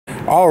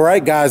All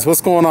right, guys, what's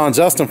going on?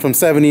 Justin from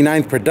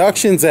 79th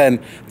Productions, and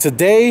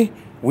today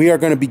we are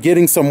going to be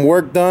getting some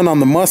work done on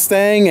the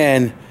Mustang.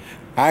 And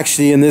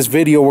actually, in this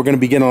video, we're going to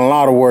be getting a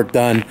lot of work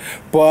done.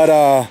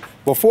 But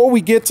before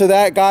we get to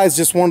that, guys,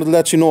 just wanted to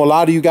let you know, a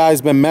lot of you guys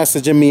been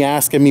messaging me,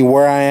 asking me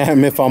where I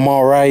am, if I'm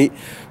all right.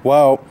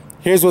 Well,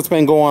 here's what's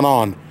been going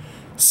on.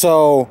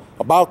 So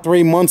about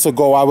 3 months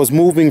ago, I was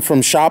moving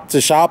from shop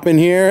to shop in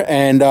here,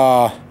 and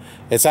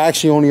it's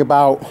actually only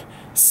about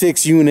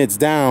 6 units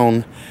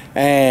down.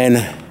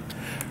 And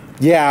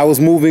yeah, I was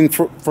moving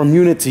from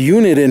unit to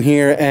unit in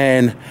here,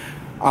 and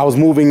I was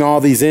moving all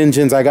these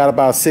engines. I got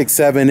about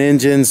 6-7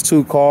 engines,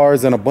 2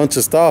 cars, and a bunch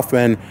of stuff,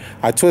 and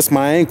I twist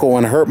my ankle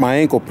and hurt my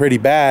ankle pretty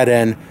bad,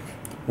 and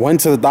went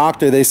to the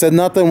doctor. They said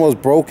nothing was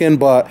broken,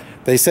 but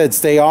they said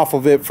stay off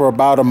of it for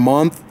about a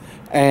month.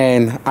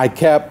 And I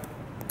kept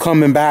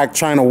coming back,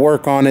 trying to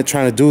work on it,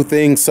 trying to do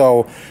things.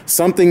 So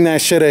something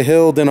that should have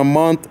healed in a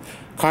month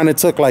kind of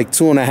took like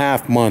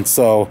 2.5 months.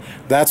 So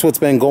that's what's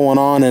been going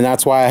on, and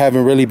that's why I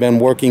haven't really been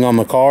working on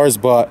the cars.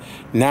 But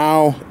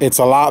now it's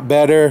a lot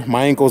better.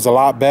 My ankle's a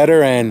lot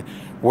better, and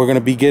we're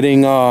gonna be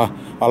getting a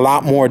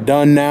lot more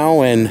done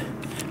now. And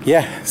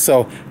yeah,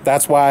 so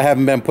that's why I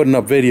haven't been putting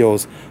up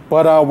videos.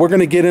 But we're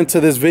gonna get into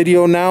this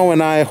video now,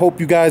 and I hope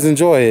you guys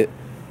enjoy it.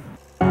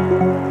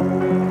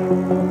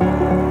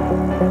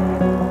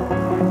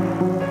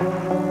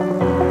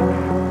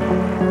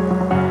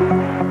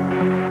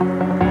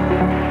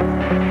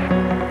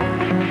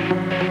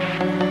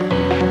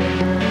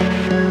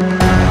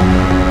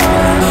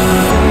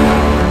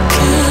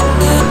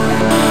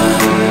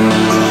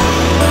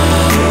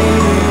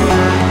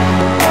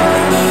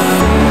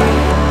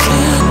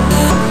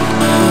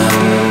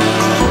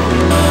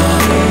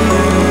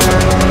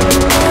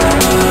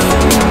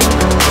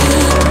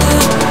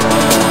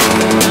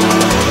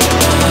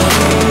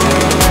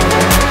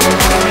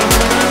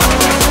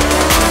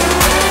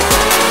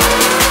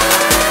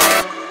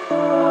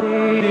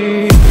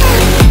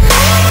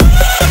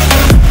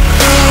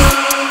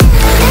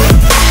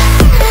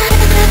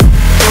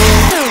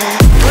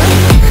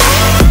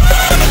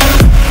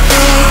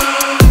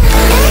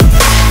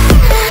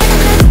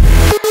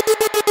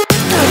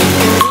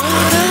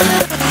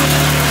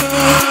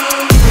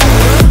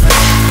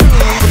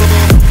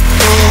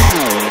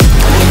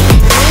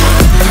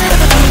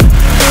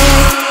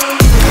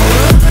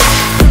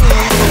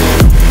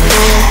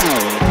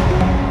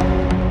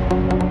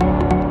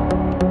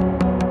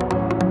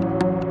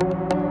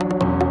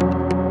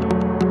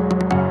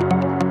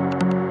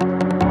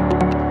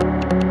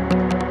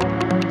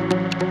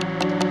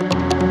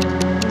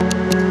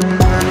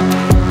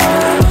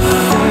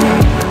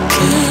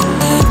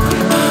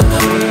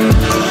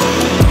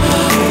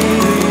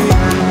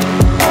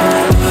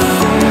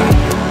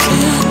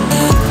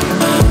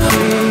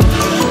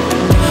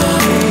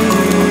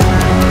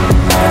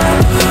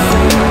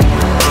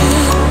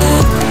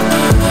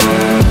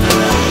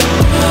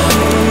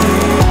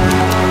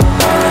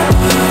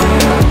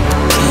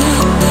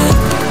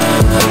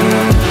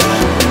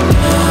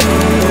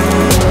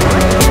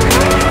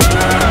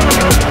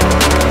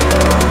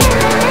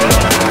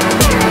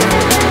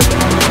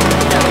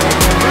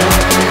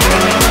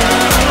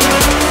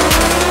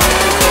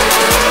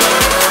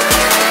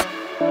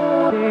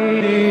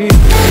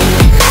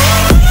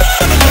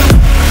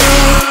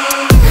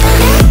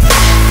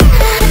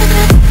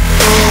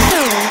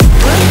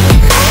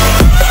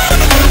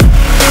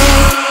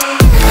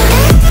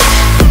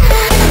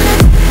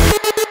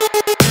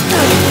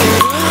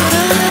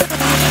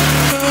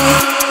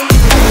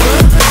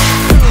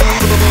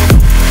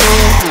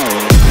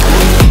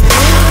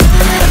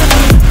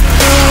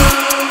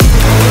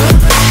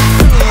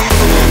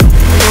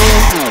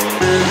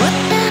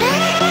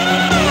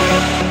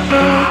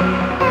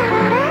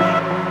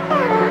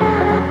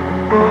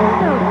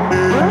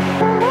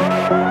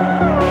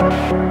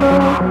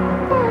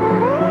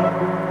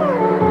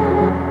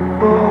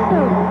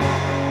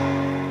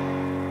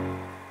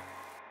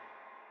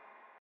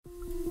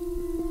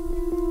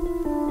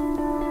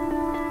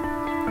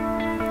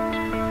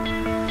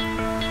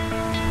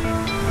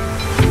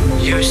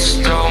 You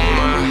stole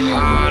my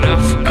heart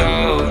of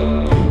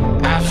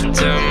gold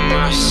after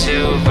my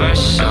silver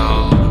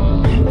soul.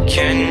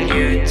 Can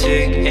you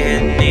dig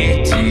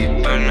any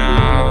deeper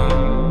now?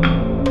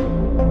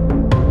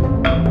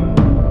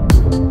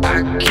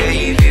 I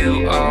gave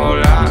you all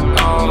I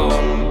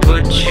own,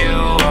 put you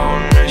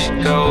on this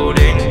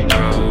golden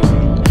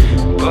throne,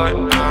 but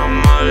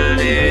I'm a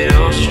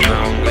little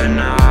stronger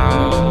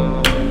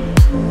now.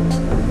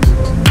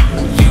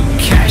 You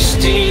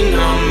cashed in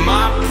on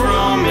my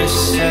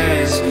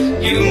promises.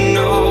 You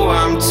know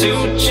I'm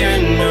too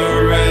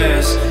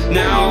generous.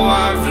 Now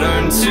I've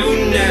learned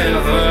to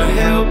never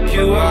help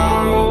you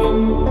out,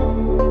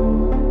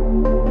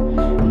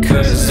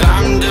 'cause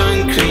I'm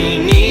done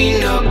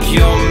cleaning up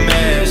your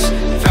mess.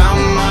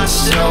 Found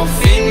myself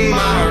in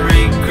my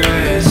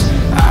regrets.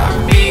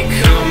 I've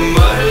become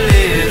a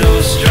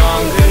little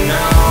stronger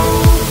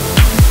now,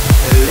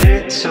 a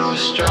little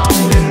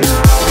stronger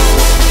now.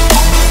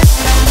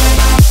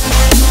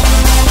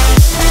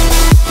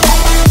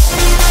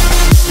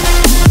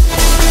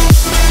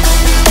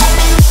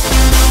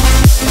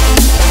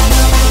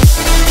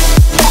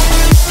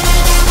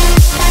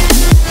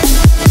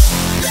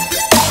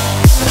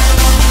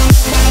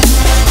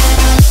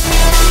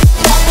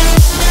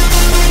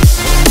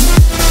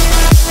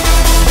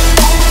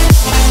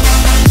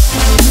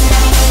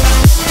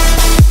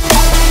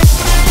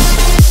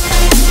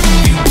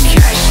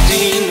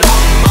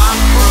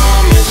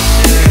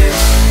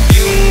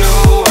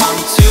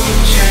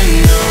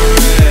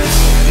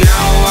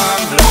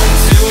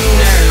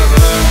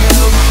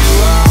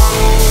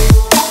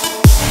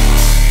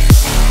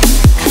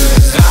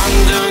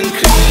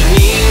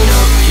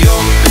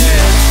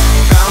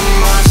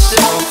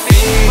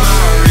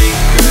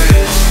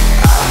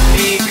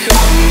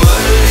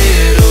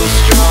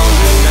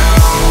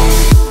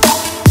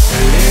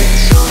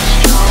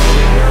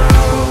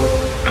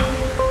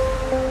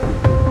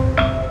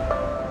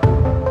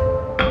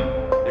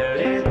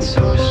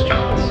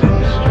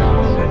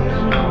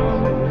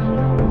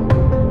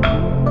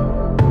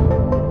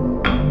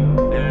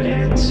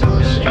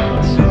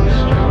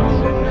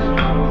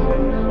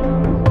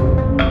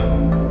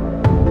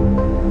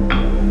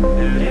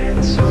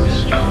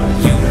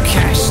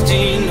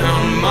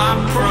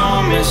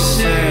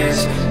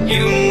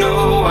 You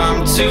know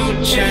I'm too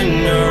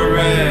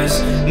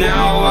generous.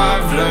 Now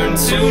I've learned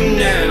to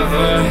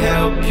never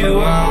help you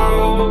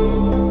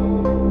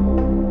out,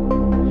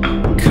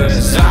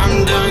 'cause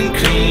I'm done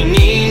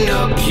cleaning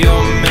up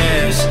your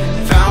mess.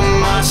 Found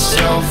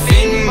myself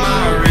in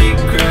my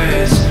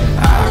regrets.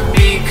 I've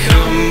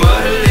become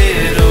a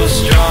little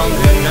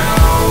stronger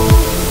now,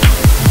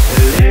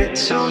 a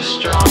little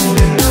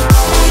stronger now.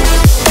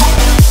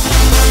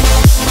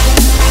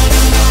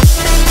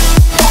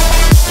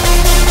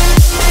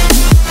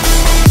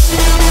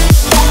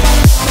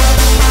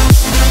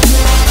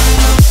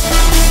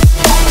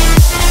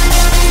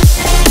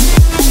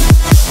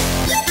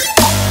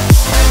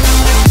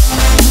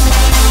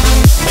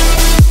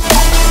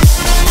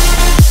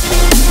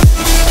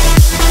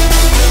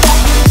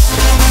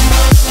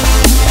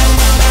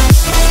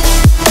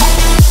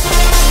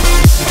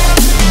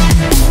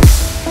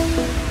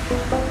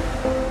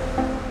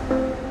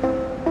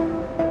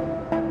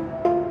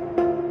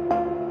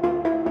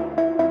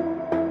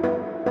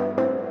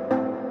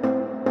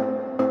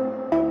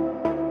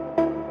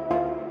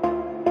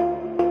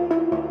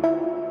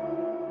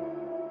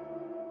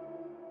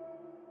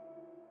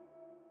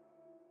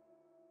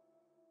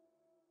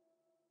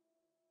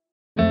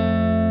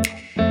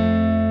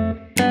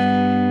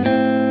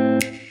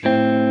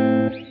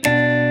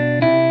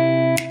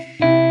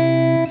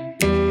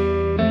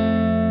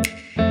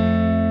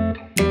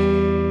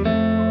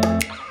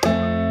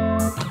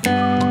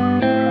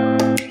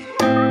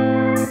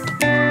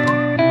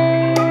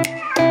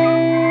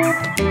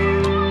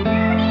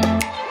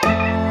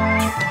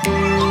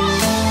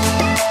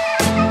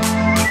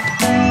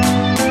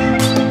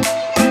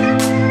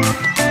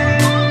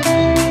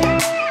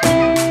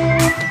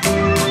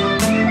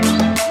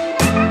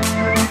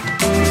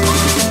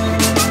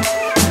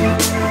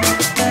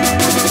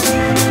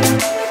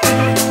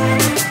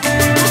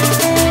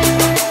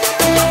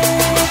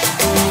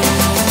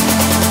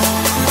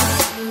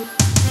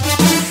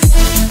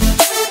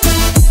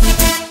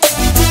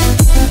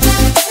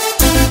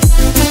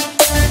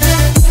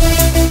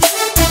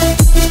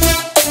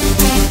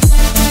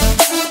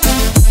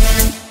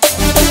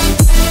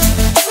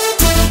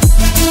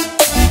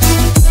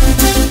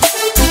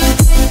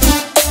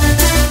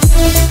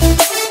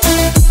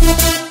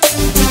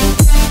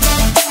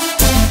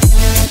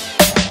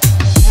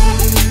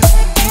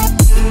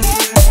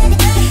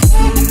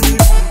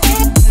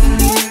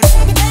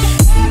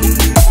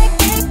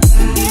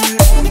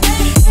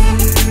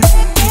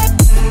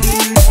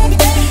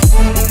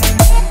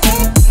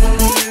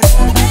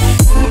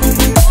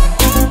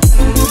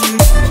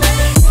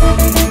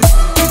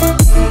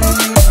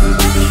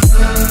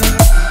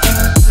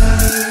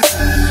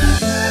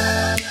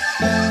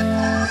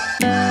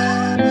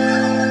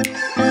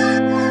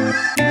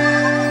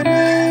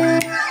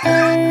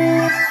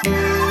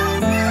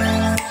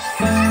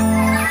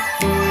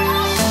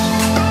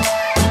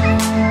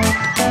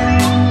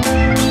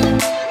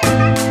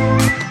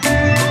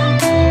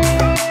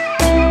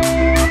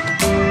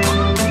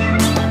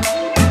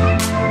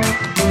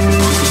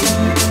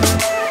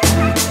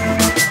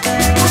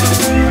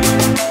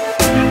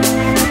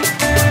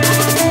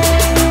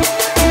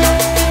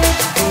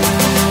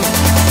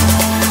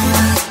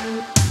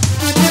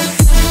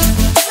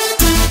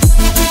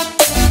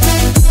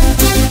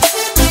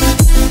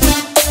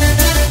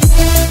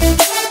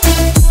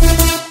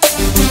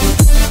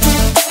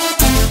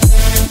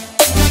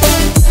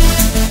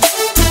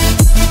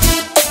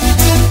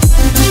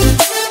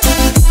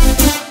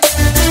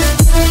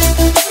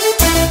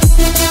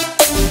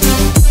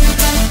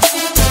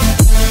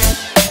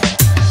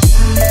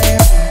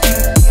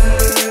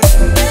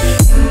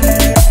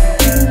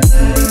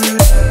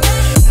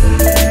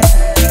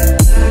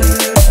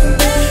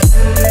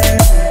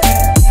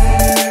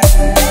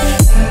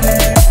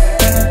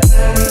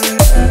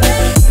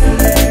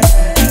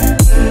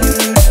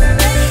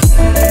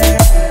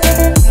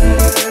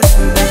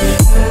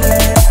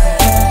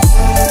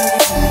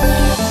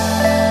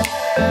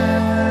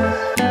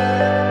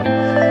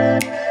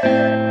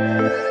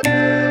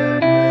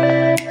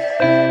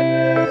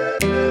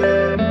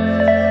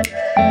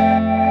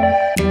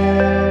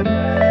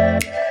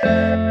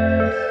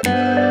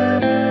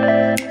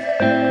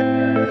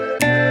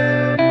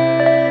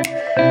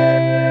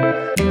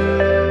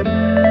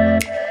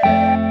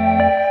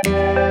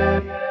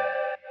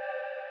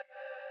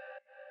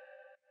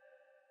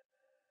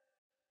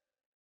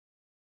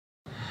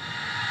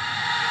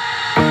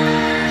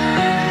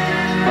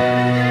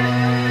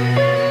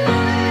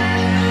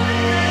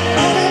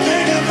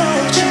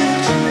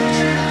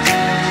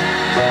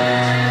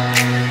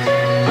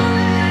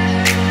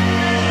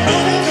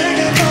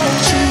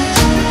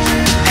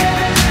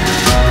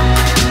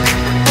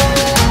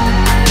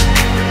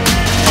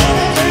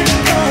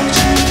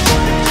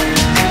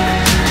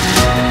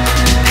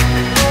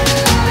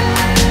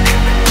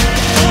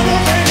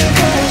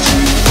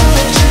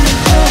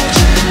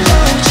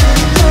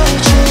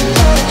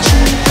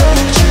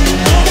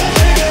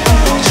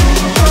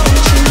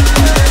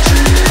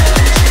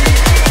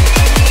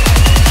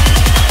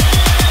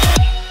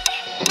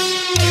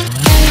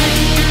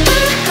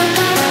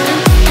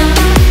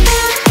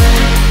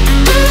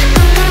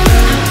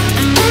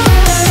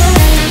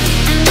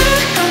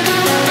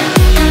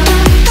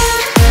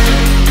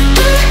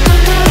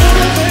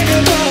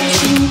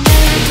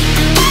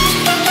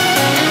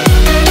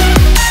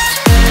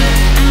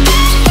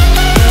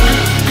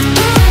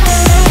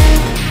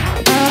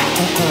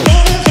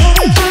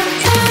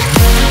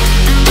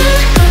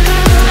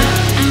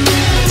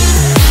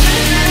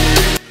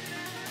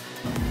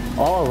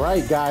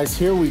 guys,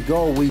 here we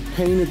go. We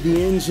painted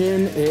the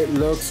engine. It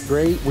looks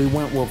great. We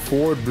went with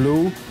Ford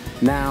Blue.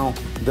 Now,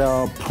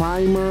 the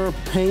primer,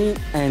 paint,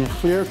 and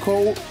clear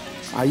coat,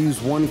 I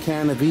used 1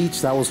 can of each.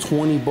 That was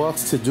 20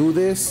 bucks to do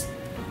this.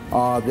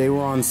 They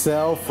were on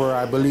sale for,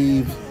 I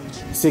believe,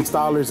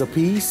 $6 a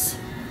piece.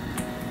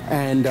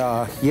 And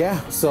yeah,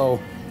 so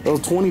it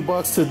was 20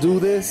 bucks to do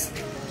this.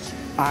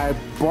 I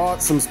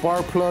bought some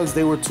spark plugs.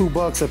 They were 2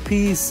 bucks a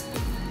piece.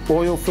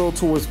 Oil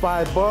filter was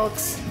 5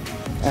 bucks.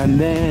 And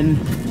then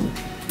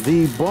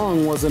the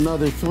bung was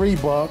another 3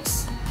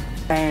 bucks.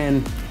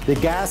 And the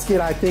gasket,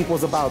 I think,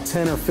 was about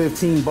 10 or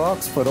 15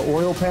 bucks for the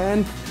oil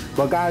pan.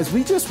 But guys,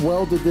 we just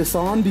welded this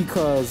on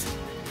because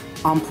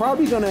I'm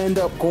probably gonna end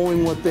up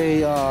going with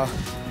a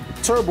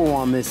turbo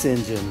on this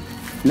engine.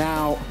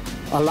 Now,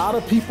 a lot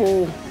of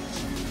people,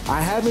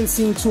 I haven't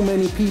seen too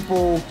many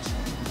people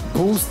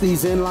boost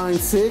these inline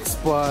 6,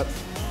 but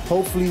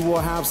hopefully we'll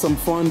have some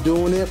fun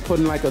doing it,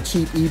 putting like a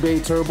cheap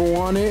eBay turbo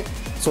on it.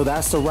 So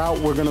that's the route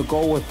we're gonna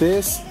go with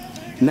this.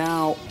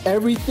 Now,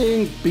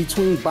 everything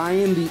between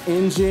buying the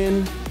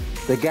engine,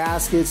 the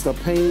gaskets, the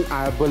paint,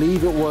 I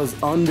believe it was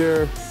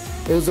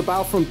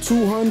about from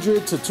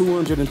 $200 to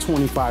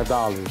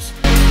 $225.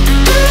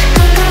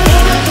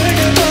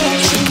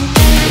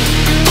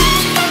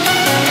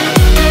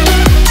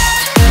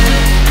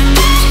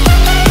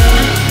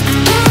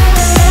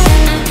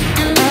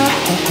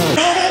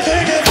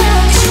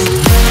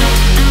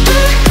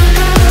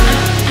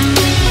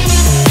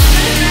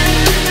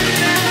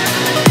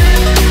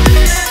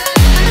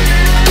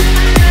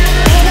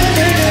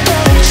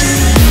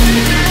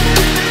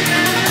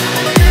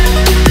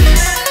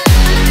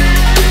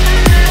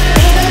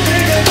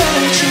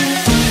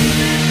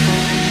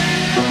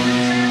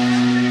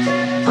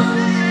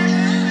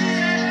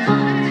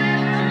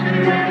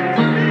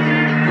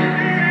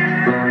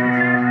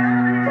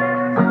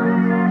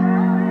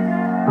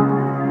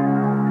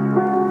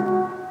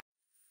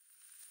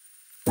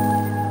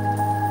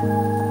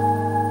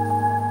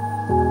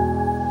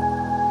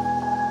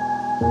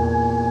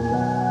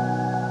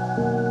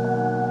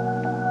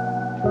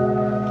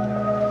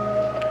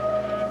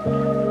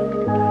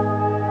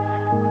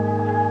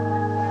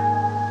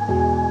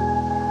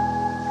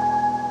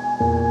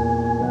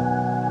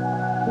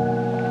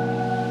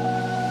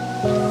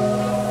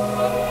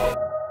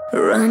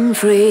 Run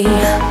free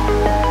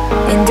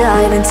and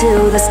dive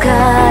into the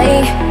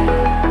sky.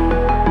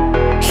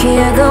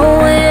 Hear the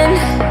wind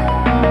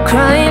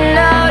crying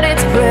out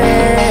its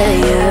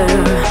prayer.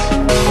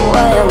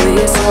 Why are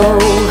we so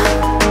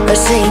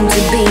ashamed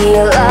to be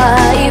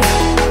alive?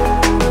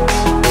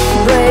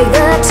 Break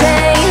the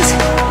chains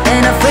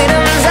and our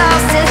freedom's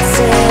ours to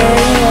take.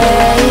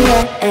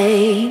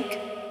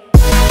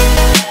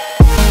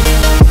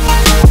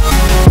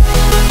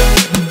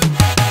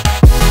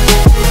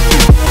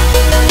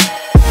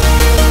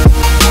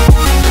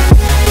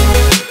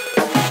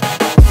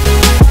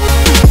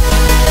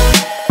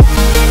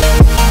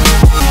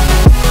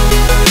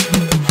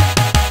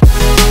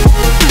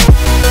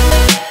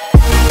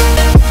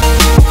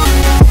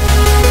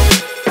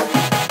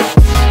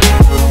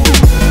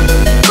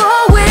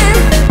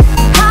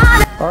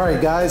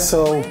 Guys,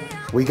 so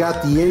we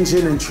got the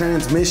engine and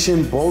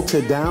transmission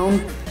bolted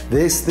down.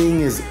 This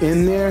thing is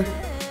in there.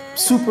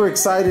 Super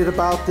excited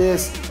about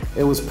this.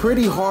 It was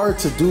pretty hard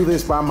to do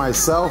this by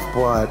myself,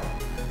 but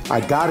I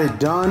got it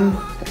done.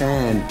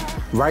 And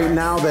right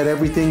now that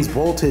everything's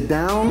bolted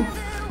down,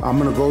 I'm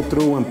gonna go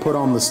through and put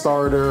on the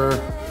starter,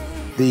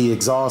 the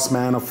exhaust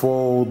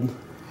manifold,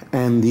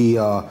 and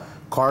the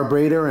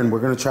carburetor, and we're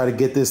gonna try to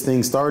get this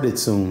thing started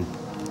soon.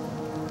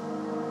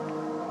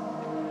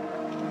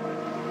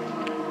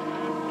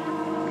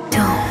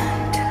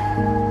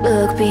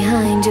 Look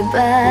behind your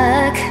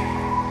back.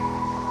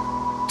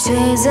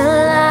 Chase a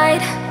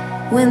light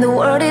when the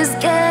world is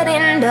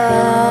getting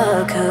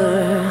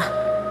darker.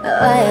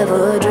 I have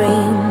a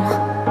dream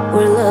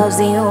where love's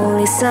the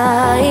only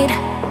side.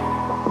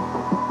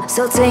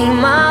 So take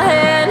my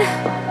hand,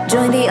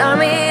 join the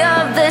army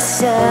of the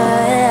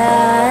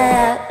shadows.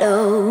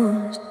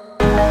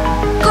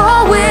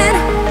 Going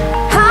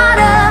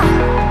harder,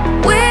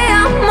 we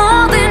are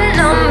more than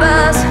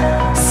numbers.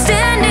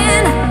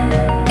 Standing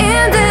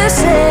in this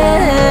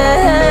shade,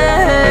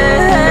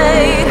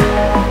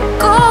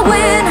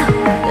 going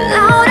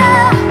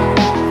louder,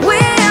 we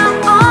are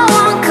all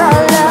one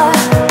color,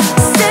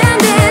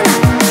 standing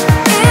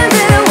in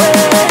their way.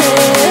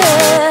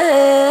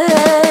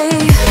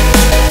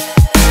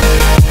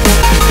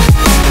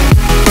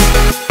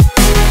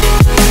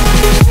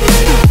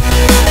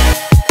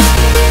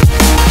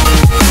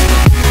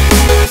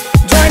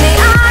 Join the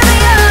army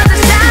of the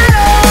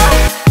shadow.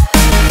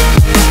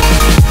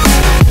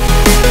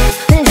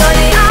 Join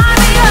the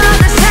army of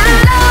the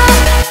shadow.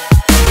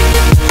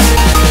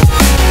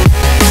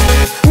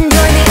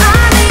 Join the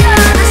army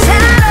of the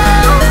shadow.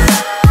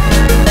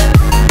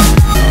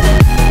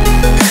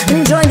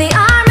 Join the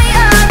army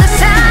of the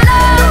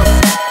shadow.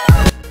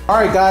 All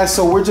right, guys,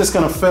 so we're just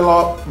gonna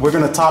we're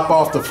gonna top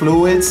off the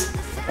fluids,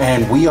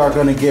 and we are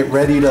gonna get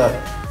ready to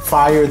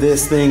fire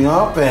this thing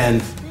up.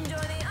 And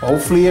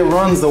Hopefully it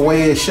runs the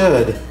way it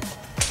should.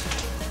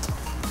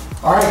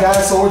 All right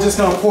guys, so we're just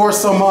gonna pour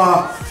some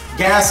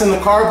gas in the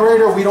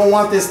carburetor. We don't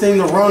want this thing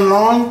to run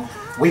long.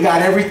 We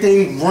got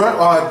everything,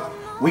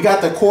 we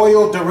got the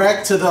coil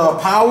direct to the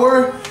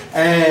power,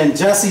 and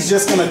Jesse's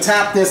just gonna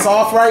tap this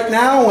off right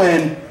now,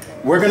 and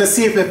we're gonna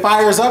see if it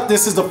fires up.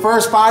 This is the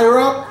first fire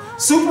up.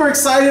 Super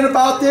excited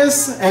about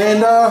this,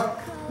 and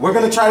we're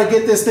gonna try to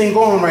get this thing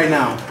going right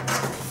now.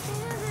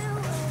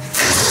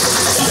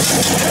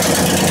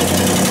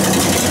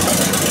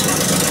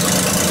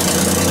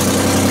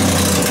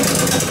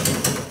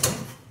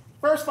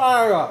 First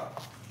fire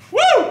up. Woo!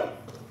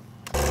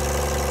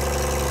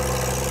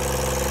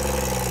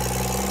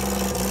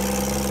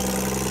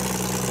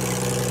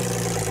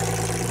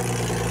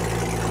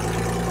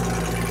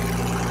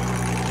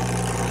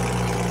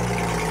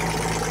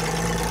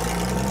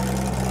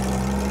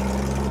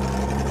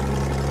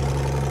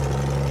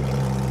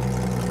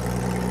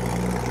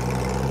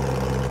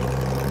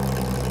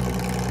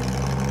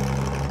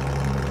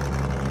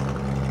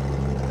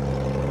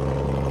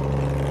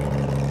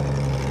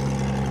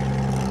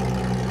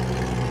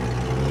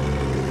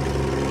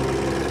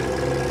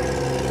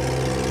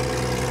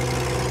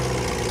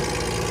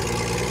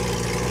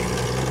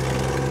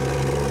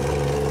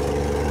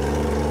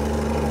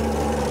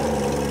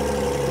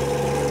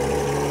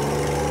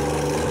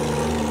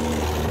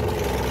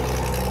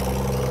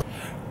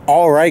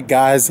 All right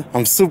guys,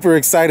 I'm super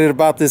excited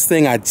about this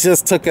thing. I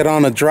just took it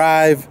on a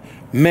drive.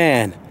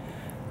 Man,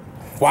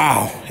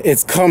 wow,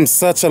 it's come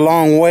such a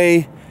long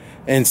way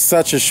in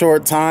such a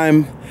short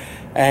time,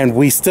 and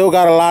we still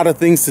got a lot of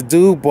things to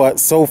do, but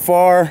so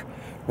far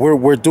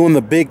we're doing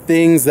the big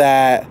things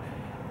that,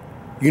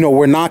 you know,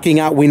 we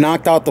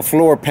knocked out the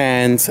floor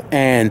pans,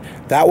 and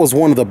that was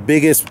one of the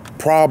biggest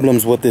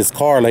problems with this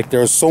car. Like,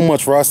 there's so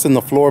much rust in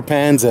the floor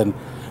pans, and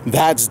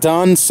that's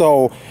done.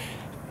 So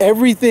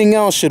everything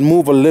else should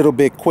move a little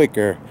bit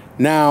quicker.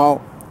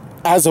 Now,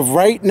 as of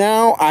right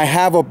now, I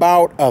have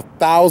about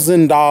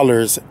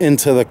 $1,000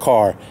 into the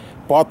car.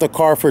 Bought the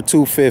car for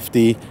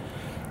 $250.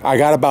 I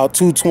got about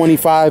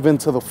 $225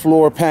 into the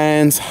floor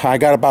pans. I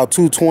got about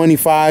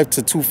 $225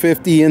 to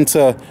 $250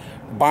 into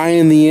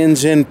buying the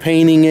engine,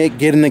 painting it,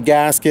 getting the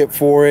gasket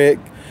for it,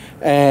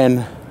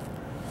 and,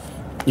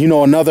 you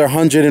know, another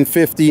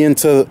 $150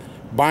 into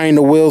buying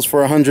the wheels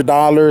for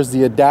 $100,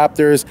 the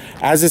adapters.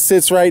 As it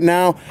sits right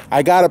now,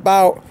 I got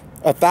about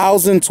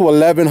 $1,000 to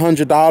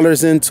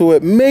 $1,100 into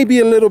it, maybe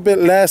a little bit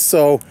less.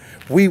 So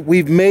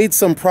we've made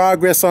some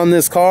progress on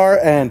this car,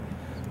 and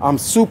I'm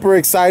super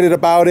excited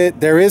about it.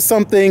 There is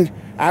something,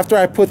 after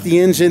I put the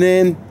engine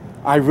in,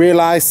 I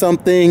realized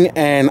something,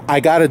 and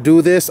I got to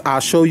do this. I'll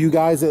show you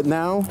guys it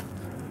now.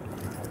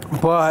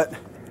 But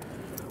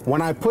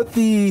when I put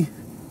the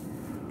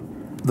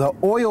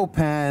oil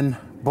pan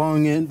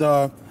bung in,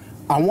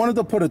 I wanted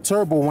to put a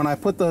turbo when I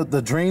put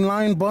the drain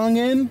line bung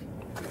in.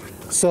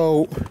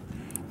 So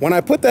when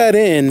I put that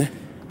in,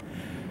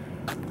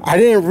 I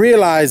didn't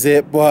realize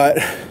it, but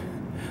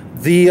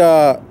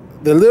the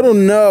little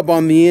nub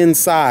on the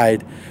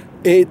inside,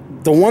 the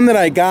one that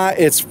I got,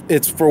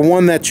 it's for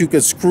one that you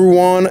could screw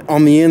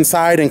on the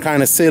inside and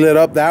kind of seal it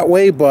up that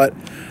way, but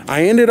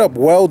I ended up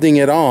welding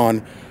it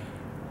on.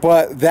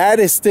 But that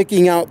is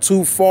sticking out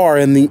too far,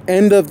 and the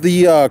end of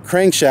the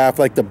crankshaft,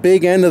 like the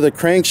big end of the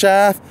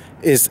crankshaft,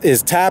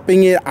 is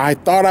tapping it. I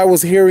thought I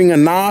was hearing a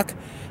knock,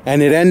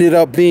 and it ended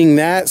up being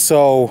that.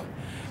 So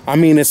I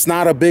mean, it's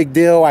not a big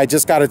deal. I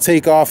just got to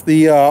take off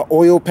the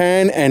oil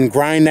pan and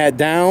grind that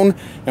down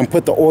and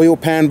put the oil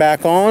pan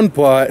back on.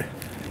 But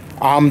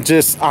I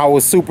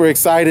was super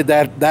excited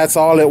that that's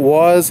all it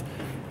was.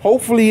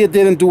 Hopefully it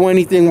didn't do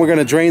anything. We're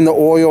gonna drain the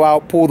oil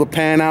out, pull the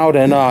pan out,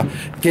 and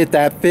get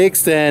that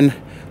fixed, and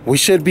we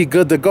should be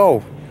good to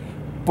go.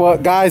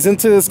 But guys,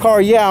 into this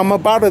car, yeah, I'm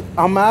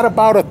at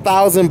about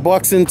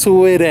 $1,000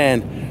 into it,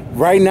 and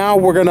right now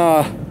we're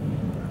gonna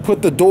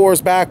put the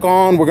doors back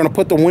on, we're gonna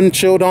put the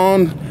windshield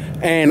on,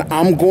 and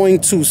I'm going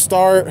to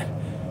start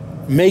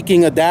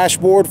making a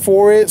dashboard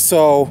for it.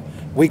 So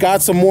we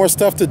got some more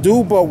stuff to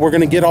do, but we're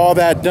gonna get all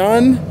that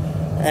done,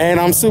 and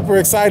I'm super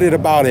excited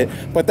about it.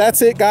 But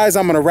that's it, guys.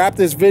 I'm gonna wrap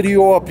this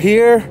video up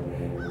here.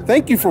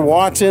 Thank you for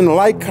watching.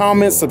 Like,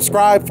 comment,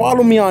 subscribe.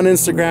 Follow me on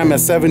Instagram at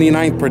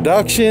 79th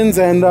Productions,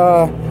 and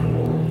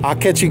I'll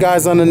catch you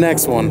guys on the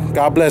next one.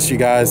 God bless you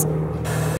guys.